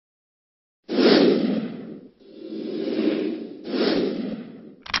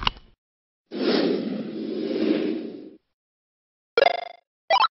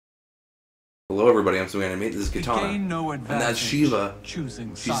Hello everybody, I'm Swing Anime, this is Katana. No, and that's Shiva. She's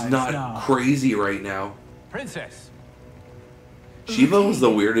not now. crazy right now. Princess. Shiva was the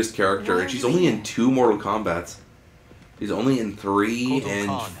weirdest character, and she's only in 2 Mortal Kombats. She's only in 3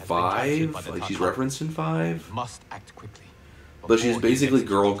 and 5. Like, she's referenced in 5. Must act quickly. But she's basically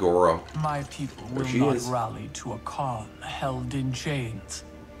Girl Goro. My people will not rally to a Khan held in chains.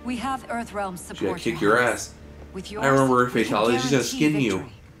 We have Earthrealm support. She's gonna kick your ass. With yours, I remember her fatality, she's gonna skin victory. you.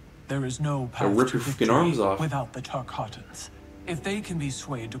 There is no path I'll rip to your victory freaking arms off. without the Tarkatans. If they can be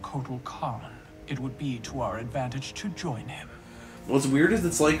swayed to Kotal Khan, it would be to our advantage to join him. What's weird is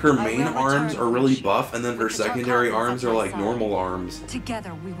it's like her main arms are really buff, and then her secondary arms are like normal arms.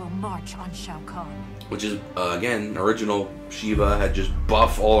 Together we will march on Shao Kahn. Which is, again, original Shiva had just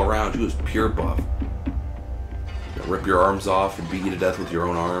buff all around. She was pure buff. You rip your arms off and beat you to death with your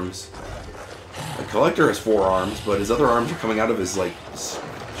own arms. The Collector has 4 arms, but his other arms are coming out of his, like,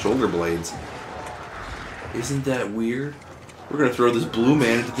 shoulder blades. Isn't that weird? We're gonna throw this blue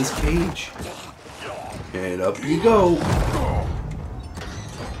man into this cage. And up you go.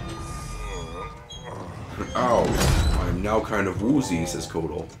 Ow. I'm now kind of woozy, says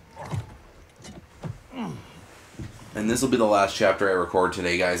Kotal. And this will be the last chapter I record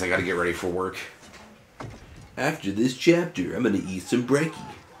today, guys. I gotta get ready for work. After this chapter, I'm gonna eat some brekkie.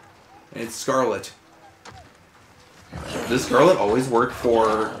 And it's Scarlet. Does Scarlet always work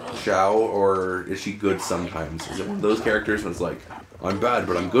for Shao, or is she good sometimes? Is it one of those characters when it's like, I'm bad,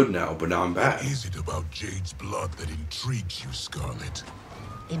 but I'm good now, but now I'm bad? What is it about Jade's blood that intrigues you, Scarlet?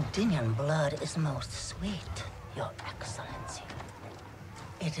 Indian blood is most sweet, Your Excellency.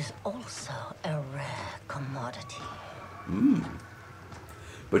 It is also a rare commodity.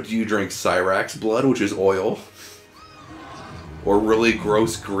 But do you drink Cyrax blood, which is oil? Or really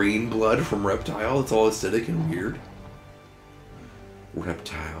gross green blood from Reptile? It's all acidic and weird.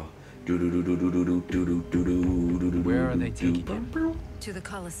 Reptile. Where are they taking him? To the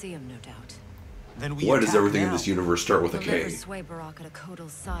Colosseum, no doubt. Then we Why does attack everything in now. this universe start with a We'll never K? sway Baraka to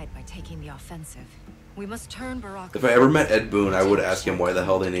Kotal's side by taking the offensive. We must turn Baraka. If I ever met Ed Boon, I would ask him why the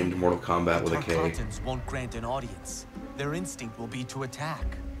hell they named Mortal Kombat with a K. Tarkatans won't grant an audience. Their instinct will be to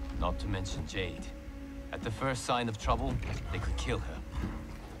attack. Not to mention Jade. At the first sign of trouble, they could kill her.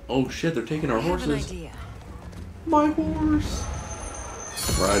 Oh shit, they're taking our I have an horses. idea. My horse.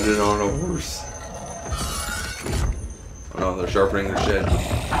 Riding on a horse. Oh no, they're sharpening their shit.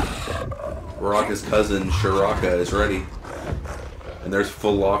 Baraka's cousin, Shiraka, is ready. And there's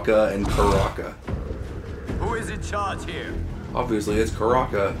Falaka and Karaka. Who is in charge here? Obviously, it's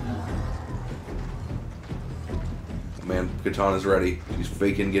Karaka. Oh, man, Katana's ready. She's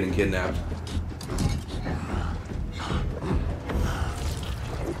faking getting kidnapped.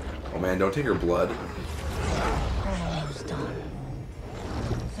 Oh man, don't take her blood. Almost done.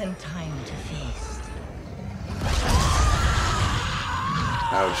 Then time to feast.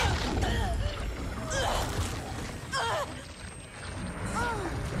 Ouch.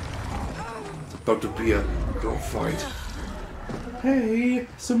 It's about to be a girl fight. Hey,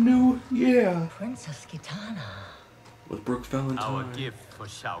 some new, yeah. Princess Kitana. With Brooke Valentine. Our gift for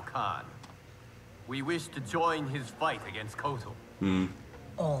Shao Kahn. We wish to join his fight against Kotal.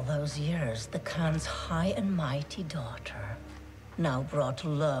 All those years, the Khan's high and mighty daughter, now brought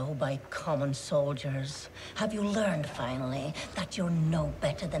low by common soldiers. Have you learned, finally, that you're no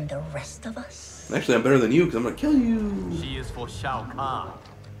better than the rest of us? Actually, I'm better than you, because I'm gonna kill you. She is for Shao Kahn.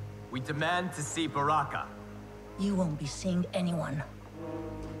 We demand to see Baraka. You won't be seeing anyone.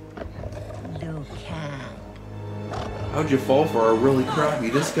 Liu Kang. How'd you fall for our really crappy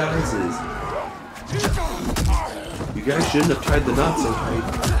disguises? You guys shouldn't have tied the knot so tight.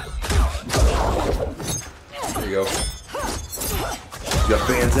 There you go. You got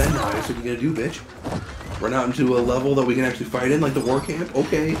fans and knives, what you gonna do, bitch? Run out into a level that we can actually fight in, like the war camp?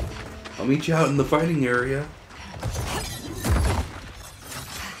 Okay. I'll meet you out in the fighting area.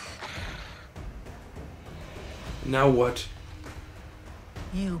 Now what?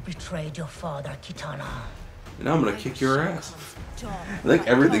 You betrayed your father, Kitana. And now I'm gonna kick your ass. I think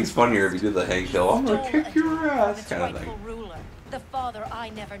everything's funnier if you do the hang kill. I'm gonna kick your ass kind of thing. Ruler, the father I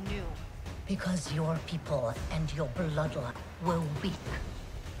never knew. Because your people and your bloodline were weak.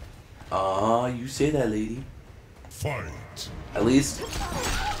 Ah, you say that, lady. Fight. At least.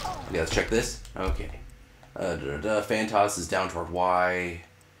 Okay, let's check this. Okay. Phantos is down toward Y.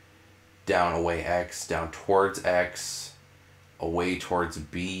 Down away X. Down towards X. Away towards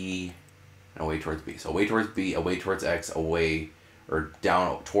B. And away towards B. So away towards B, away towards X, away. Or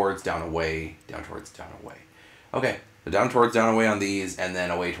down towards, down away. Down towards, down away. Okay. So down towards, down away on these. And then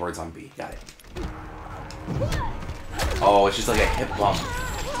away towards on B. Got it. Oh, it's just like a hip bump.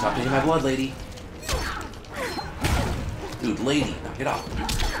 Stop taking my blood, lady. Dude, lady, knock it off.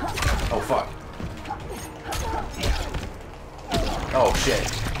 Oh, fuck. Oh, shit.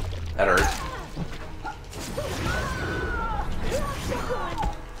 That hurt.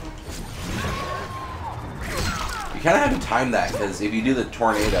 You kind of have to time that, because if you do the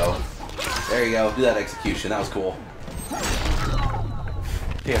tornado... There you go, do that execution. That was cool.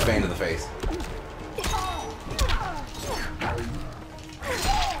 Take a fan to the face.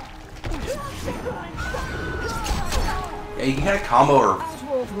 Yeah, you can kind of combo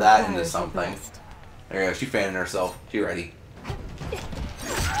her that into something. There you go, she's fanning herself. She ready.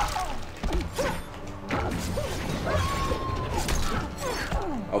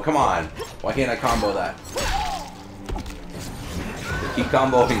 Oh, come on. Why can't I combo that? Keep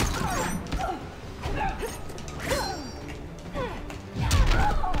comboing.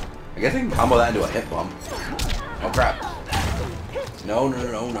 I guess I can combo that into a hip bump. Oh, crap. No, no,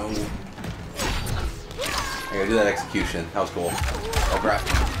 no, no, no. I gotta do that execution. That was cool. Oh, crap.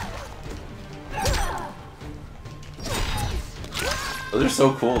 Those are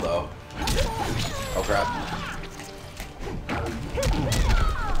so cool, though. Oh, crap.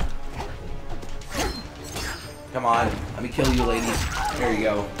 Come on. Let me kill you, lady. There you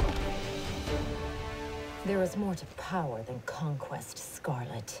go. There is more to power than conquest,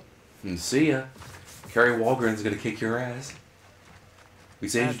 Scarlet. See ya. Kari Wahlgren's gonna kick your ass. We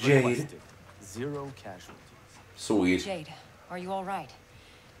saved As Jade. requested. 0 casualties. Sweet. Jade, are you all right?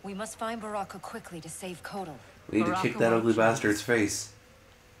 We must find Baraka quickly to save Kotal. We need to kick that ugly bastard's face.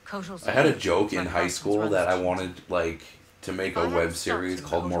 Kotal's I had a joke in high school that I wanted, like, to make a web series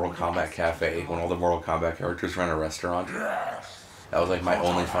called Mortal Kombat Cafe when all the Mortal Kombat characters run a restaurant. That was, like, my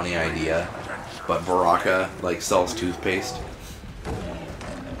only funny idea. But Baraka, like, sells toothpaste.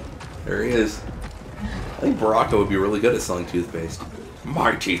 There he is. I think Baraka would be really good at selling toothpaste.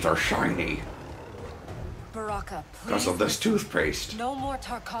 My teeth are shiny Baraka, because please. of this toothpaste. No more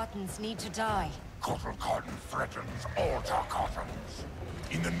Tarkatans need to die. Kotal Khan threatens all Tarkatans.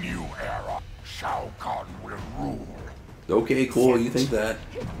 In the new era, Shao Kahn will rule. Okay, cool, you think that.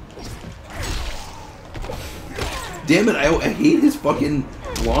 Damn it, I hate his fucking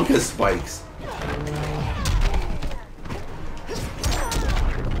Blanca spikes.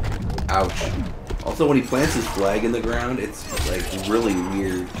 Ouch. Also, when he plants his flag in the ground, it's, like, really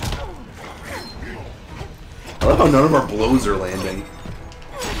weird. I love how none of our blows are landing.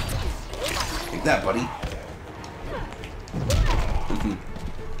 Take that, buddy.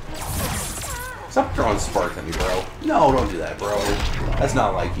 Stop throwing sparks at me, bro. No, don't do that, bro. That's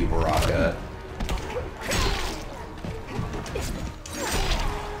not like you, Baraka.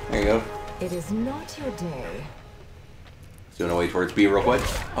 There you go. It is not your day. Doing away towards B real quick.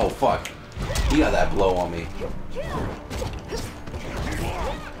 Oh, fuck. He got that blow on me.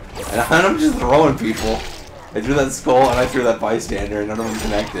 And I'm just throwing people. I threw that skull and I threw that bystander and none of them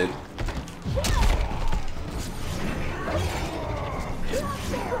connected.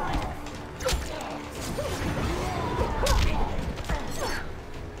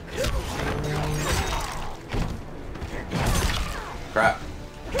 Crap.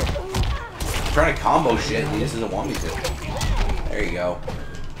 I'm trying to combo shit and he just doesn't want me to. There you go.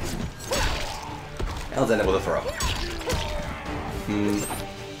 And let's end it with a throw.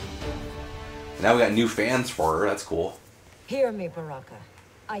 Now we got new fans for her. That's cool. Hear me, Baraka.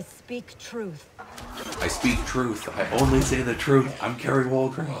 I speak truth. I speak truth. I only say the truth. I'm Kari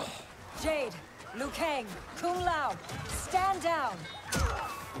Wahlgren. Jade, Liu Kang, Kung Lao, stand down.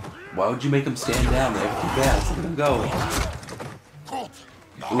 Why would you make them stand down? They have 2 bats. Look at them go.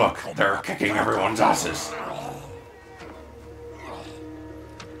 Look, they're kicking everyone's asses.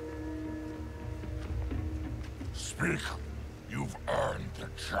 Speak. You've earned the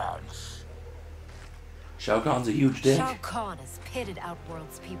chance. Shao Kahn's a huge dick. Shao Kahn has pitted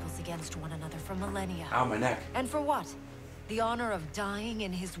Outworld's peoples against one another for millennia. Ow, my neck. And for what? The honor of dying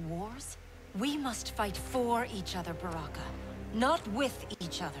in his wars? We must fight for each other, Baraka. Not with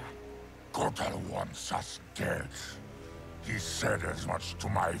each other. Kotal wants us dead. He said as much to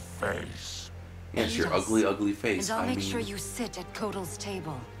my face. Yes, your ugly, ugly face. And I'll make mean, sure you sit at Kotal's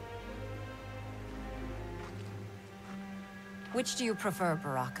table. Which do you prefer,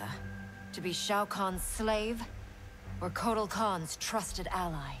 Baraka? To be Shao Kahn's slave, or Kotal Khan's trusted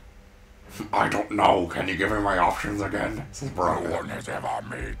ally? I don't know. Can you give me my options again? No one has ever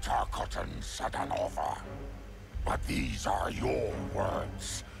made Tarkatan set an offer. But these are your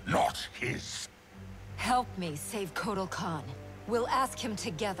words, not his. Help me save Kotal Khan. We'll ask him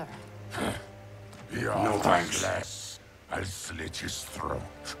together. He offers less. I'll slit his throat.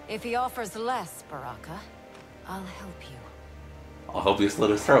 If he offers less, Baraka, I'll help you. I'll help you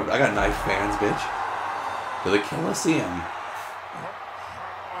slit his throat. I got knife fans, bitch. to the Colosseum.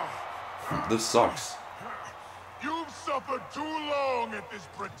 This sucks. You've suffered too long at this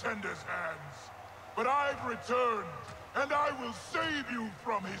pretender's hands, but I've returned, and I will save you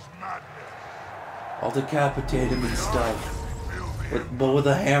from his madness. I'll decapitate him and stuff. But with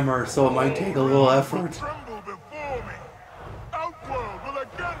a hammer, so it might take a little effort. Tremble before me. Outworld will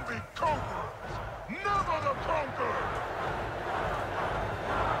again be conquerors, never the conquered.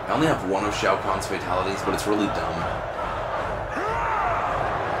 I only have one of Shao Kahn's fatalities, but it's really dumb.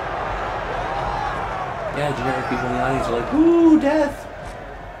 Yeah, generic people in the audience are like, "Ooh, death!"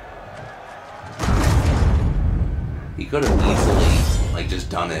 He could have easily, like, just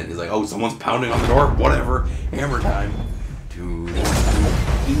done it. He's like, "Oh, someone's pounding on the door. Whatever. Hammer time." Just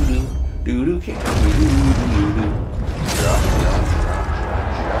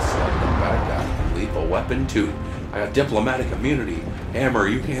like the bad guy. Lethal weapon 2. I got diplomatic immunity. Hammer,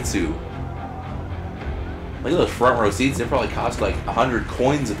 you can't sue. Look at those front row seats. They probably cost like 100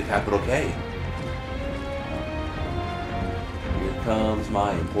 coins at the Capital K. Here comes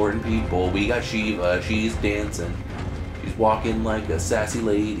my important people. We got Shiva. She's dancing. She's walking like a sassy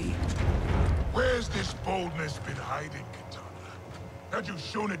lady. Where's this boldness been hiding, Katana? Had you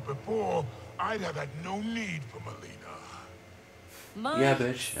shown it before, I'd have had no need for Melina. My Yeah,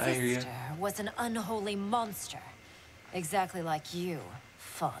 bitch, I hear ya. sister was an unholy monster. Exactly like you,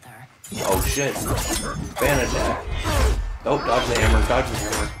 father. Oh shit. Fan attack. Oh, dodge the hammer, dodge the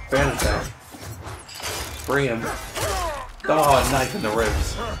hammer. Fan attack. Free him. Oh, knife in the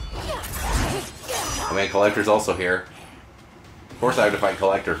ribs. I mean, Collector's also here. Of course I have to fight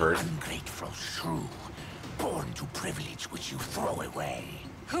Collector first. Ungrateful shrew, born to privilege which you throw away.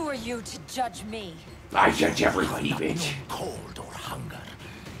 Who are you to judge me? I judge everybody, bitch. Cold or hunger.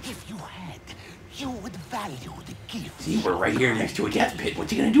 If you had, you would value the gift. See, we're right here next to a death pit.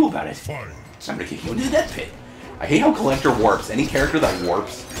 What you gonna do about it? I'm gonna kick you into the death pit. I hate how Collector warps. Any character that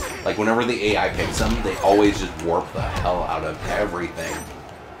warps, like whenever the AI picks them, they always just warp the hell out of everything.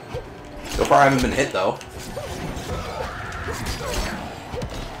 So far I haven't been hit though.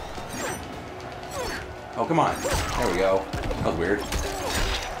 Oh, come on. There we go. That was weird.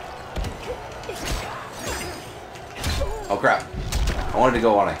 Oh crap. I wanted to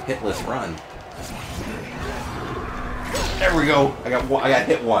go on a hitless run. There we go. I got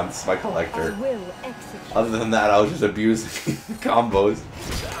hit once by Collector. Other than that, I was just abusing combos.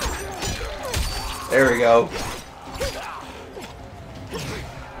 There we go.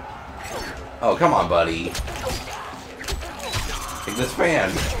 Oh, come on, buddy. Take this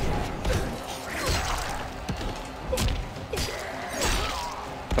fan.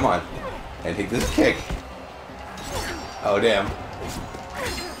 Come on. And take this kick. Oh, damn.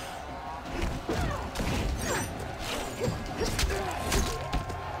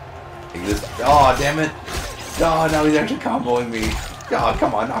 Take this. Oh, damn it. Oh, now he's actually comboing me. Oh,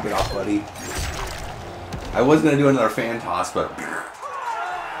 come on. Knock it off, buddy. I was going to do another fan toss, but... Be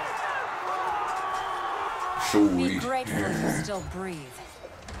Sweet. grateful you still breathe.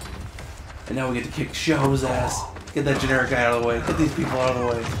 And now we get to kick Shao's ass. Get that generic guy out of the way. Get these people out of the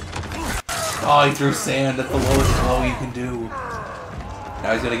way. Oh, he threw sand. That's the lowest blow you can do.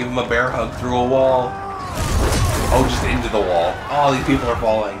 Now he's gonna give him a bear hug through a wall. Oh, just into the wall. Oh, these people are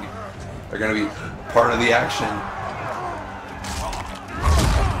falling. They're gonna be part of the action.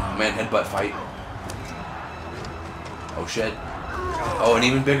 Man, headbutt fight. Oh shit. Oh, an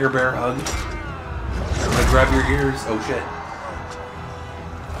even bigger bear hug. I'm gonna grab your ears. Oh shit.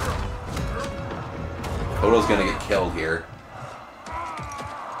 Odo's gonna get killed here.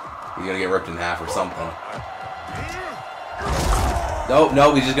 He's gonna get ripped in half or something. Nope,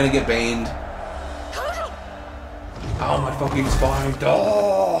 nope, he's just gonna get baned. Oh, my fucking spine.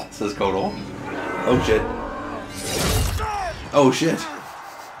 Oh, says Kotal. Oh shit. Oh shit.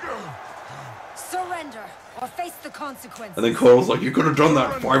 Surrender or face the consequences. And then Kotal's like, you could have done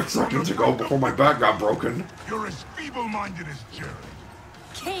that 5 seconds ago before my back got broken. You're as feeble-minded as Jared.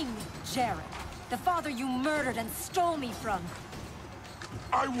 King Jared, the father you murdered and stole me from.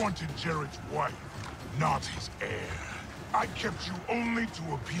 I wanted Jared's wife, not his heir. I kept you only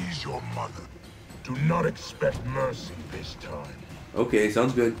to appease your mother. Do not expect mercy this time. Okay,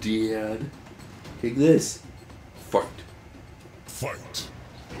 sounds good, Dad. Take this. Fight. Fight.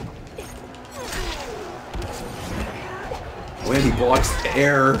 When he blocks the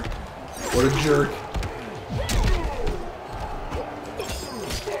air. What a jerk.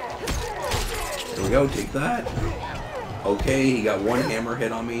 There we go, take that. Okay, he got one hammer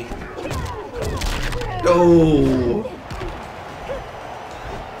hit on me. Oh!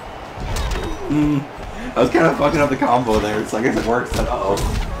 I was kind of fucking up the combo there, so I guess it works. Uh-oh.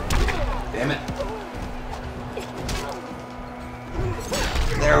 Damn it.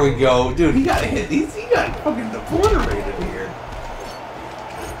 There we go. Dude, he got hit. He got fucking obliterated here.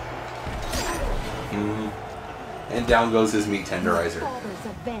 And down goes his meat tenderizer.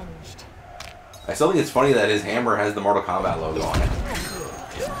 I still think it's funny that his hammer has the Mortal Kombat logo on it.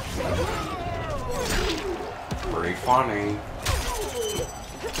 Pretty funny.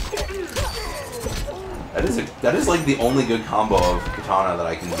 That is like the only good combo of katana that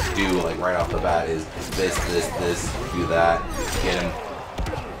I can do like right off the bat is this, do that, get him.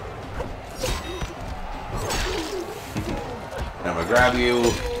 And I'm gonna grab you.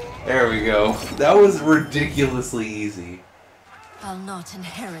 There we go. That was ridiculously easy. I'll not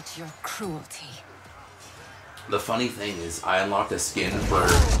inherit your cruelty. The funny thing is, I unlocked a skin for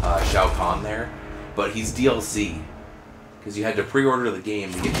Shao Kahn there, but he's DLC. Because you had to pre-order the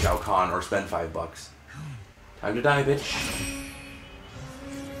game to get Shao Kahn or spend $5. Time to die, bitch.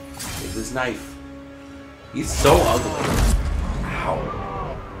 Take this knife. He's so ugly. Ow.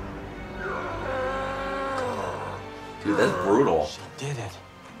 Dude, that's brutal. She did it.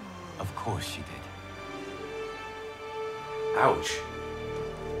 Of course she did. Ouch.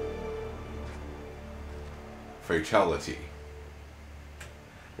 Fatality.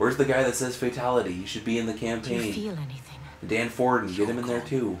 Where's the guy that says fatality? He should be in the campaign. Do you feel anything? Dan Forden, get him in there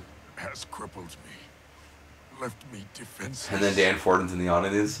too. Has crippled me. Left me defenseless. And then Dan Forden's in the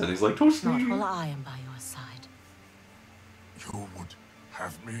audience and he's like, Toasty. Not while I am by your side. You would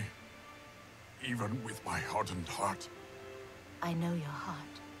have me? Even with my hardened heart? I know your heart.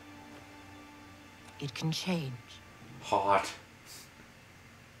 It can change. Hot.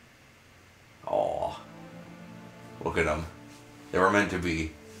 Aw. Look at them. They were meant to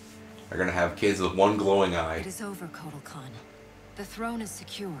be. They're gonna have kids with one glowing eye. It is over, Kotal Khan. The throne is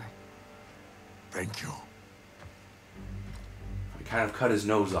secure. Thank you. We kind of cut his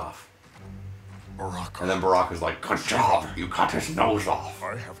nose off. Baraka. And then Baraka's like, good job, you cut his nose off.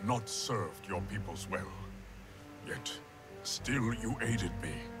 I have not served your peoples well. Yet, still you aided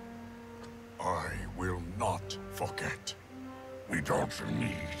me. I will not forget. We don't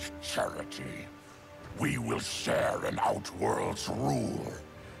need charity. We will share in Outworld's rule.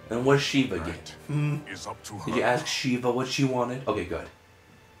 And what's Shiva get? Is up to her. Did you ask Shiva what she wanted? Okay, good.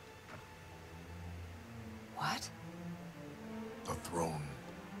 What? The throne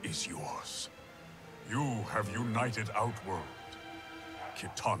is yours. You have united Outworld.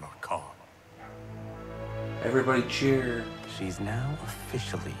 Kitana Khan. Everybody cheer. She's now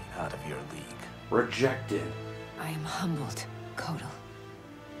officially out of your league. Rejected. I am humbled, Kotal.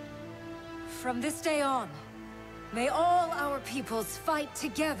 From this day on, may all our peoples fight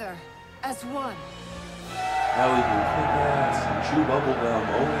together as one. Now we can kick ass and chew bubblegum.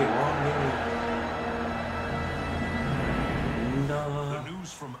 Oh wait, wrong name. Nah. The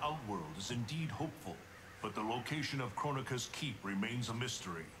news from Outworld is indeed hopeful, but the location of Kronika's keep remains a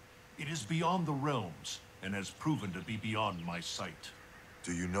mystery. It is beyond the realms, and has proven to be beyond my sight.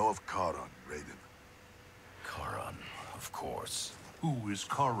 Do you know of Karan, Raiden? Karan, of course. Who is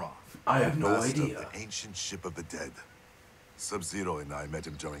Karan? I have no Master idea. of the ancient ship of the dead. Sub-Zero and I met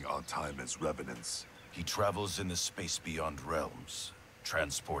him during our time as revenants. He travels in the space beyond realms,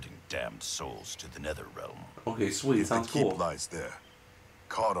 transporting damned souls to the nether realm. Okay, sweet. If Sounds the keep cool. lies there,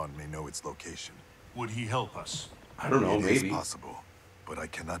 Karan may know its location. Would he help us? I don't know, It is maybe. possible, but I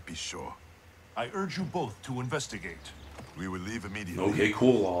cannot be sure. I urge you both to investigate. We will leave immediately. Okay,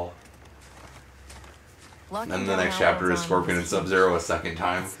 cool, all. Locking And then the down next chapter is Outworld's Scorpion and armies Sub-Zero a is second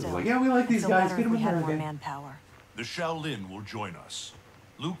time. He's still. like, yeah, we like these Feel guys. better Get if them we in had there more again. manpower. The Shaolin will join us.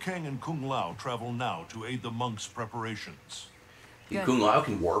 Liu Kang and Kung Lao travel now to aid the monks' preparations. Good. Kung Lao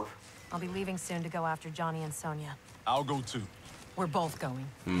can warp. I'll be leaving soon to go after Johnny and Sonya. I'll go too. We're both going.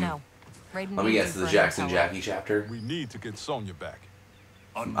 No. Raiden Let me needs guess, you the for Jackson intel. Jackie chapter. We need to get Sonya back.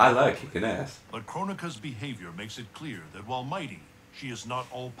 I like kicking ass. But Kronika's behavior makes it clear that while mighty, she is not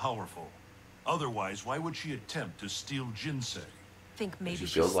all-powerful. Otherwise, why would she attempt to steal Jinsei? Think maybe She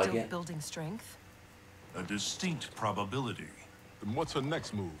she's feels still like it. building strength? A distinct probability. Then what's her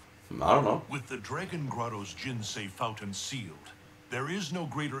next move? I don't know. With the Dragon Grotto's Jinsei fountain sealed, there is no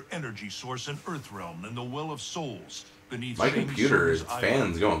greater energy source in Earthrealm than the Well of Souls beneath My Shang computer, Tsung's its island.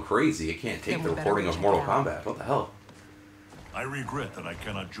 fan's going crazy. It can't take Then the we better recording of check Mortal it out. Kombat. What the hell? I regret that I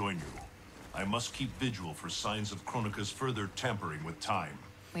cannot join you. I must keep vigil for signs of Kronika's further tampering with time.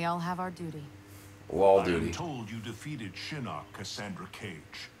 We all have our duty. Wall I am duty. told you defeated Shinnok, Cassandra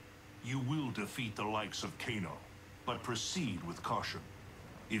Cage. You will defeat the likes of Kano, but proceed with caution.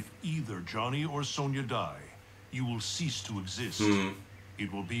 If either Johnny or Sonya die, you will cease to exist.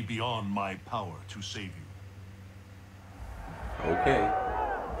 It will be beyond my power to save you. Okay.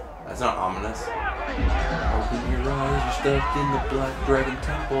 That's not ominous. Open your eyes, you're stuck in the Black Dragon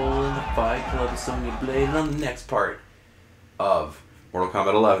Temple in the Fight Club of Sonya Blade. And on the next part of Mortal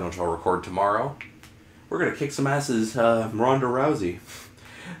Kombat 11, which I'll record tomorrow, we're going to kick some asses, Ronda Rousey.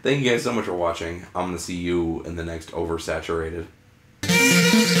 Thank you guys so much for watching. I'm going to see you in the next Oversaturated.